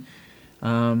interviewed him.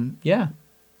 Yeah.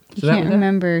 You So that can't was it.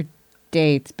 remember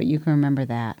dates, but you can remember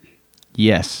that.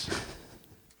 Yes.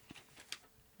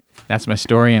 That's my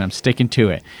story, and I'm sticking to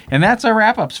it. And that's our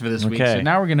wrap-ups for this week. Okay. So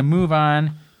now we're going to move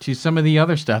on to some of the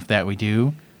other stuff that we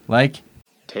do, like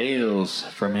Tales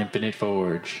from Infinite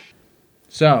Forge.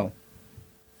 So,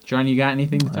 John, you got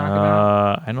anything to talk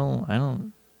about? I don't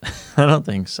I don't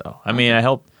think so. I mean, I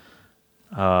helped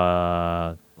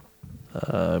a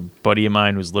buddy of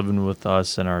mine who's living with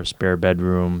us in our spare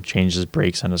bedroom change his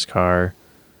brakes on his car,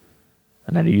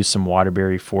 and I had to use some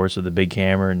Waterbury force with a big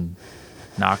hammer and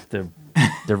knock the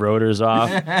rotors off.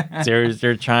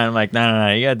 They're trying. I'm like,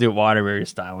 no, you gotta do it Waterbury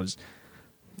style. Just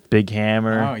big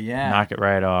hammer. Oh, yeah. knock it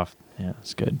right off. Yeah,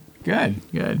 it's good. Good.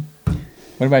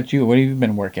 What about you? What have you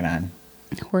been working on?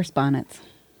 Horse bonnets.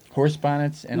 Horse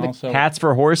bonnets and also... Hats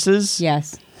for horses.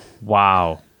 Yes.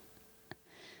 Wow.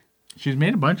 She's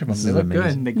made a bunch of them. This They is look good.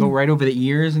 amazing. They go right over the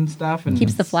ears and stuff. And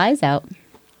Keeps the flies out,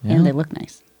 and they look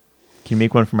nice. Can you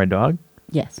make one for my dog?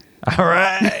 Yes. All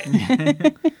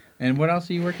right. And what else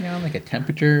are you working on? Like a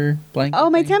temperature blanket? Oh,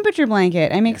 my thing? temperature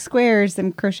blanket. I make squares.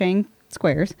 I'm crocheting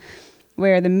squares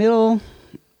where the middle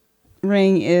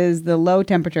ring is the low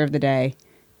temperature of the day.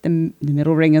 The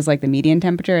middle ring is like the median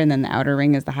temperature, and then the outer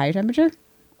ring is the high temperature.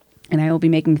 And I will be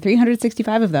making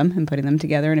 365 of them and putting them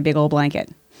together in a big old blanket.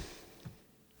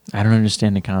 I don't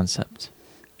understand the concept.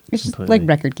 It's just Completely. like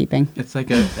record keeping. It's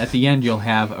like at the end you'll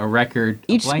have a record.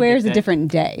 Each square is a different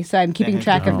day, so I'm keeping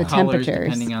track of the colors temperatures.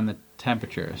 depending on the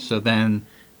temperature. So then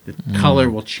the color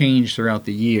will change throughout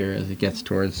the year as it gets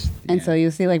towards. The And end. so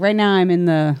you'll see, like right now, I'm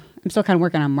still kind of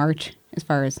working on March as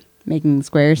far as making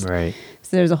squares. Right.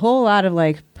 So there's a whole lot of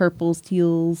like purples,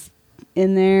 teals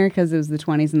in there because it was the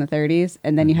 20s and the 30s.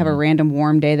 And then you have a random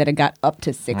warm day that it got up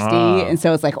to 60. Ah. And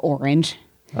so it's like orange.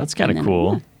 That's kind of And then-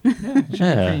 cool. It's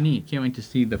pretty neat. Can't wait to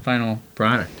see the final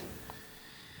product.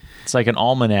 It's like an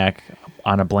almanac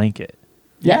on a blanket.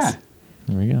 Yes.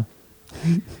 There we go.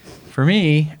 For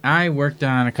me, I worked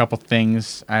on a couple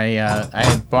things. I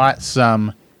had bought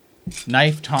some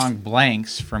knife tong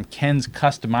blanks from Ken's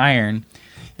Custom Iron,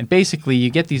 and basically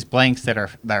you get these blanks that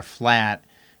are flat,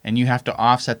 and you have to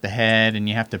offset the head and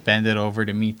you have to bend it over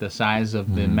to meet the size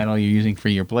of the metal you're using for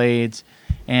your blades.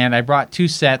 And I brought 2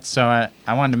 sets, so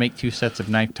I wanted to make 2 sets of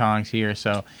knife tongs here.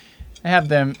 So I have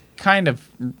them kind of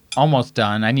almost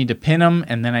done. I need to pin them,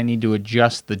 and then I need to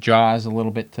adjust the jaws a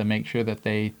little bit to make sure that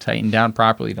they tighten down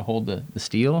properly to hold the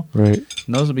steel. Right.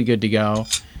 And those will be good to go.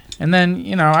 And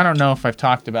then, I don't know if I've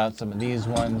talked about some of these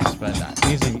ones, but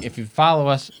these are, if you follow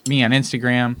me on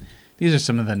Instagram, these are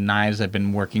some of the knives I've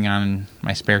been working on in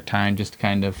my spare time, just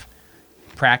kind of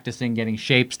practicing getting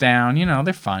shapes down.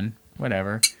 They're fun,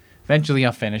 whatever. Eventually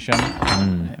I'll finish them.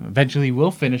 Eventually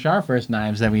we'll finish our first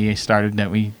knives that we started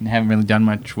that we haven't really done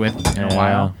much with in a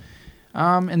while.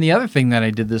 And the other thing that I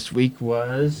did this week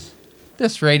was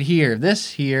this right here.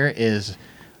 This here is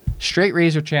Straight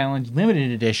Razor Challenge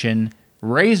Limited Edition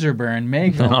Razor Burn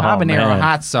Mango Habanero man.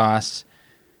 Hot Sauce,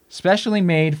 specially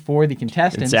made for the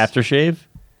contestants. It's aftershave?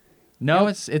 No,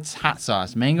 it's hot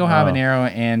sauce, mango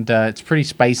habanero, and it's pretty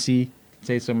spicy. I'd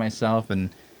say so myself. And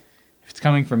if it's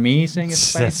coming from me saying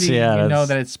it's That's- spicy, yeah, you know that's-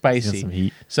 that it's It's got spicy. some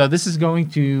heat. So this is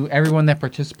going to everyone that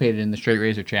participated in the Straight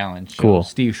Razor Challenge. So Cool.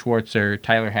 Steve Schwartzer,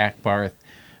 Tyler Hackbarth,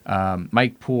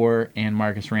 Mike Poor, and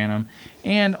Marcus Ranum,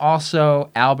 and also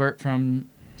Albert from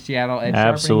Seattle Edge Sharpening. I'm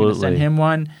gonna Absolutely. send him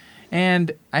one.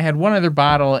 And I had one other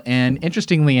bottle, and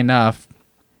interestingly enough,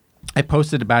 I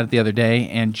posted about it the other day,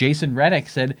 and Jason Reddick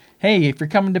said, "Hey, if you're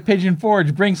coming to Pigeon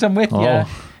Forge, bring some with you." Oh.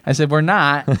 I said, "We're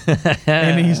not,"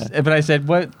 but I said,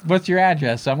 "What's your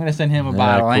address?" So I'm gonna send him a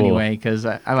bottle cool. anyway because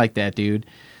I like that dude.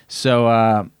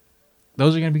 So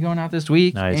those are gonna be going out this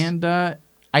week, Nice. and I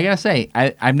gotta say,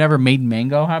 I've never made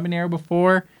mango habanero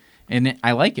before, and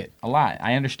I like it a lot.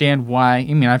 I understand why.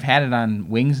 I mean, I've had it on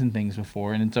wings and things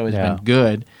before, and it's always Yeah. been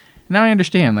good. Now I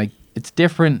understand, like it's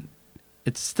different.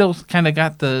 It's still kind of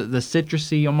got the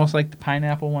citrusy, almost like the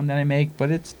pineapple one that I make,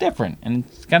 but it's different, and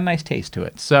it's got a nice taste to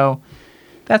it. So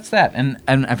that's that. And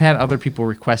I've had other people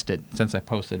request it since I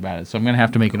posted about it, so I'm going to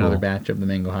have to make another batch of the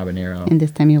mango habanero. And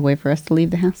this time you'll wait for us to leave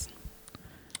the house.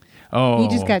 Oh, He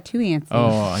just got 2 answers.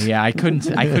 Oh yeah, I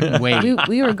couldn't wait.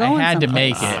 We were going I had to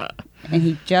someplace. make it. And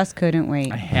he just couldn't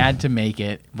wait. I had to make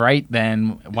it right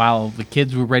then while the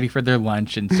kids were ready for their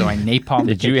lunch, and so I napalmed.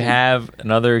 Did the you kitchen. have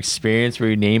another experience where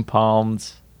you name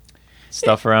palmed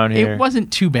stuff around here? It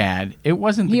wasn't too bad. It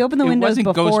wasn't. He opened the it windows wasn't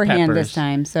ghost beforehand this peppers.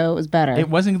 time, so it was better. It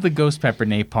wasn't the ghost pepper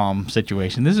napalm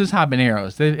situation. This is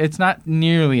habaneros. It's not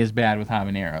nearly as bad with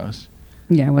habaneros.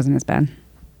 Yeah, it wasn't as bad.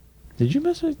 Did you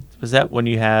mess with? Was that when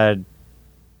you had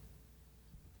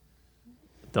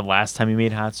the last time you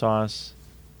made hot sauce?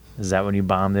 Is that when you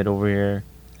bombed it over here?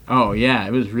 Oh yeah,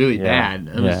 it was really Yeah. bad.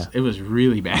 Yeah. It was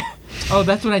really bad. Oh,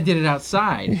 that's when I did it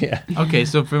outside. Yeah. Okay,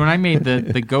 so for when I made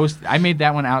the ghost, I made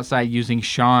that one outside using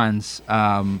Sean's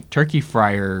turkey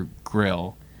fryer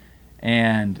grill,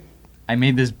 and I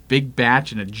made this big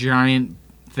batch in a giant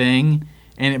thing,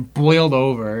 and it boiled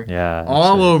over. Yeah,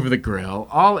 all that's it. over the grill.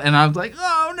 And I was like,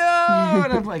 oh no!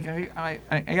 And I'm like, I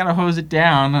gotta hose it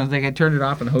down. I was like, I turned it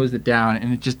off and hosed it down,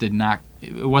 and it just did not.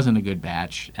 It wasn't a good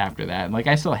batch after that. Like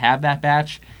I still have that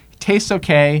batch. It tastes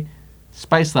okay.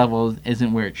 Spice level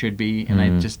isn't where it should be, and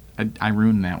I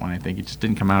ruined that one. I think it just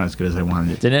didn't come out as good as I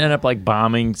wanted it. Did it end up like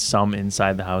bombing some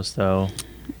inside the house though?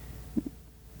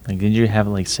 Like, did you have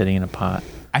it like sitting in a pot?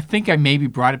 I think I maybe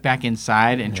brought it back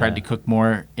inside and tried to cook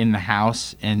more in the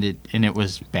house, and it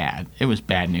was bad. It was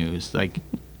bad news. Like,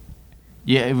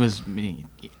 yeah, it was me,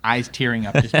 eyes tearing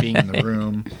up just being in the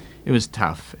room. It was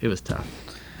tough. It was tough.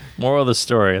 Moral of the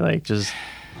story: like, just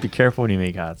be careful when you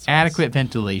make hot sauce. Adequate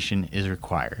ventilation is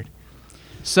required.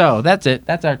 So that's it.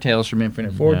 That's our Tales from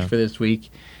Infinite Forge Yeah. for this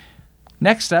week.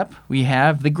 Next up, we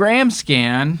have the Gram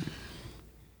Scan.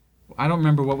 I don't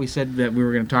remember what we said that we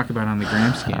were going to talk about on the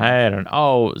Gram Scan. I don't know.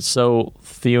 Oh, so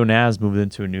Theo Naz moved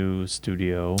into a new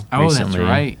studio recently. That's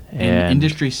right. In and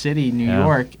Industry City, New Yeah.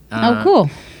 York. Oh, cool.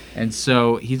 And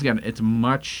so it's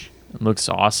much... it looks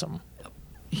awesome.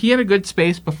 He had a good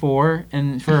space before,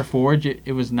 and for a forge,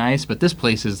 it was nice, but this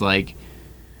place is like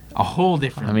a whole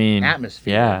different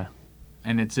atmosphere. Yeah.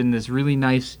 And it's in this really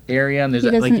nice area, and there's He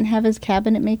doesn't like... have his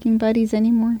cabinet making buddies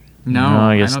anymore. No, No,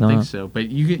 I I guess don't think not. so. But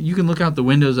you can look out the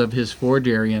windows of his forge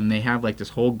area, and they have like this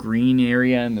whole green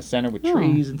area in the center with Oh.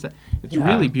 trees and stuff. It's Yeah.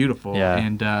 really beautiful. Yeah.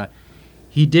 And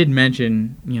he did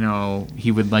mention,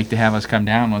 he would like to have us come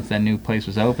down once that new place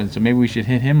was open. So maybe we should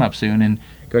hit him up soon and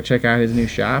go check out his new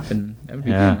shop, and that would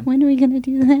be Yeah. fun. When are we going to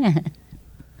do that?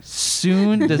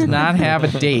 Soon does not have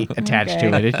a date attached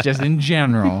to it. It's just in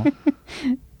general.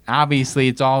 Obviously,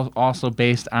 it's all also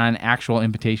based on actual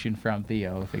invitation from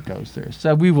Theo if it goes through.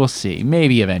 So we will see.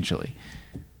 Maybe eventually.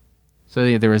 So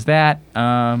yeah, there was that.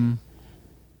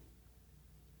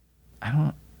 I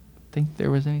don't think there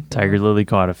was anything. Tiger Lily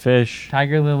caught a fish.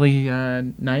 Tiger Lily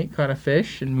Knight caught a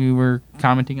fish, and we were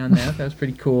commenting on that. That was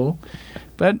pretty cool.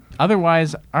 But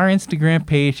otherwise, our Instagram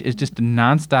page is just a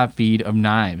nonstop feed of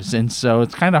knives, and so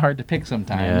it's kind of hard to pick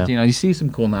sometimes. Yeah. You see some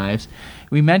cool knives.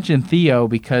 We mentioned Theo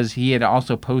because he had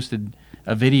also posted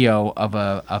a video of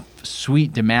a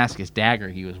sweet Damascus dagger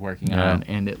he was working on,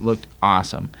 and it looked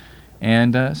awesome.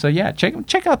 And so yeah,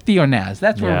 check out Theo Naz.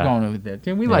 That's where Yeah. we're going with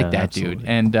it. We like that absolutely. dude,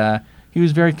 and he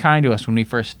was very kind to us when we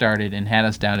first started and had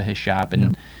us down to his shop,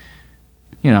 and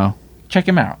check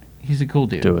him out. He's a cool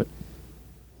dude. Do it.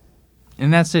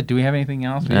 And that's it. Do we have anything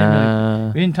else? We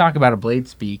didn't talk about a Blade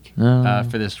Speak No.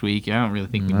 for this week. I don't really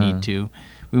think we No. need to.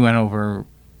 We went over.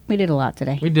 We did a lot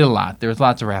today. We did a lot. There was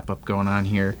lots of wrap up going on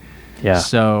here. Yeah.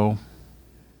 So,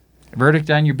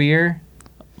 verdict on your beer?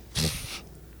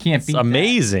 Can't It's beat that.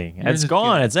 amazing. Yours It's is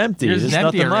gone. good. It's empty. Yours There's is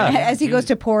empty nothing already. left. As he goes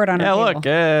to pour it on Yeah, a look. table.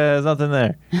 There's nothing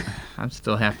there. I'm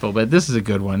still half full, but this is a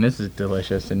good one. This is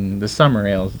delicious. And the summer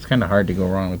ales, it's kind of hard to go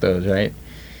wrong with those, right?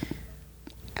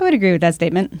 I would agree with that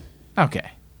statement.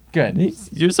 Okay. Good.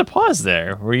 There's a pause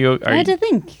there. Were you? I had to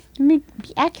think. Let me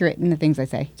be accurate in the things I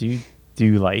say. Do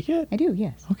you like it? I do,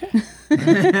 yes.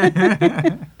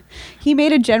 Okay. He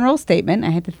made a general statement. I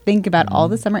had to think about all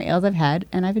the summer ales I've had,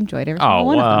 and I've enjoyed every single Oh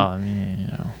one well. of I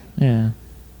mean, yeah.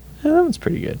 That one's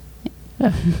pretty good.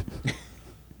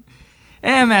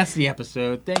 And that's the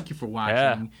episode. Thank you for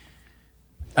watching.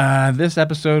 This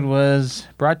episode was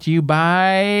brought to you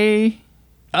by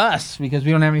us because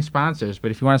we don't have any sponsors.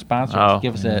 But if you want to sponsor us,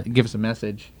 give us a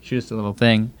message. Shoot us a little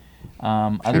thing.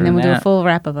 Other them. And then than we'll do a that, full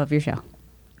wrap up of your show.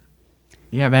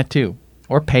 yeah, that too.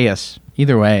 Or pay us.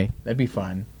 Either way, that'd be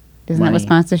fun. Isn't that what Money.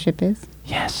 sponsorship is?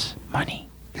 Yes, money.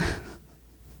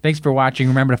 Thanks for watching.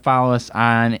 Remember to follow us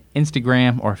on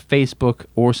Instagram or Facebook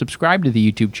or subscribe to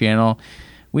the YouTube channel.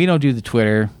 We don't do the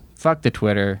Twitter. Fuck the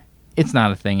Twitter. It's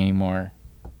not a thing anymore.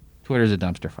 Twitter's a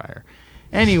dumpster fire.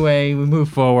 Anyway, we move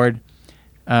forward.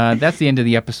 That's the end of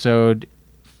the episode.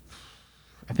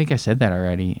 I think I said that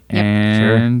already. Yep.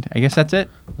 And I guess that's it.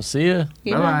 We'll see you.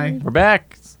 Bye-bye. We're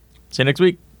back. See you next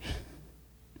week.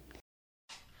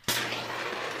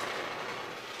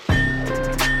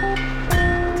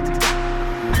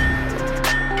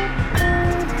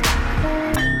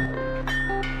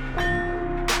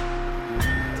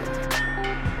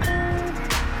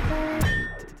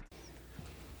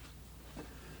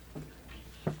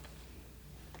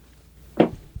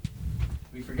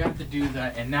 We forgot to do the,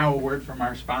 and now a word from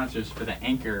our sponsors for the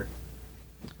Anchor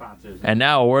sponsors. And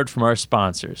now a word from our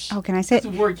sponsors. Oh, can I say? It's a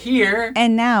word here.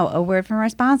 And now a word from our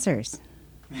sponsors.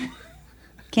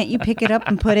 Can't you pick it up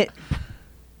and put it?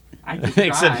 I could try.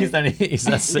 Except he's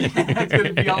not saying. That's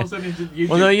going to be all of a sudden just YouTube.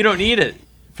 Well, no, you don't need it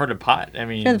for the pot. I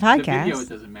mean, For the The podcast. video, it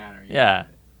doesn't matter. yeah.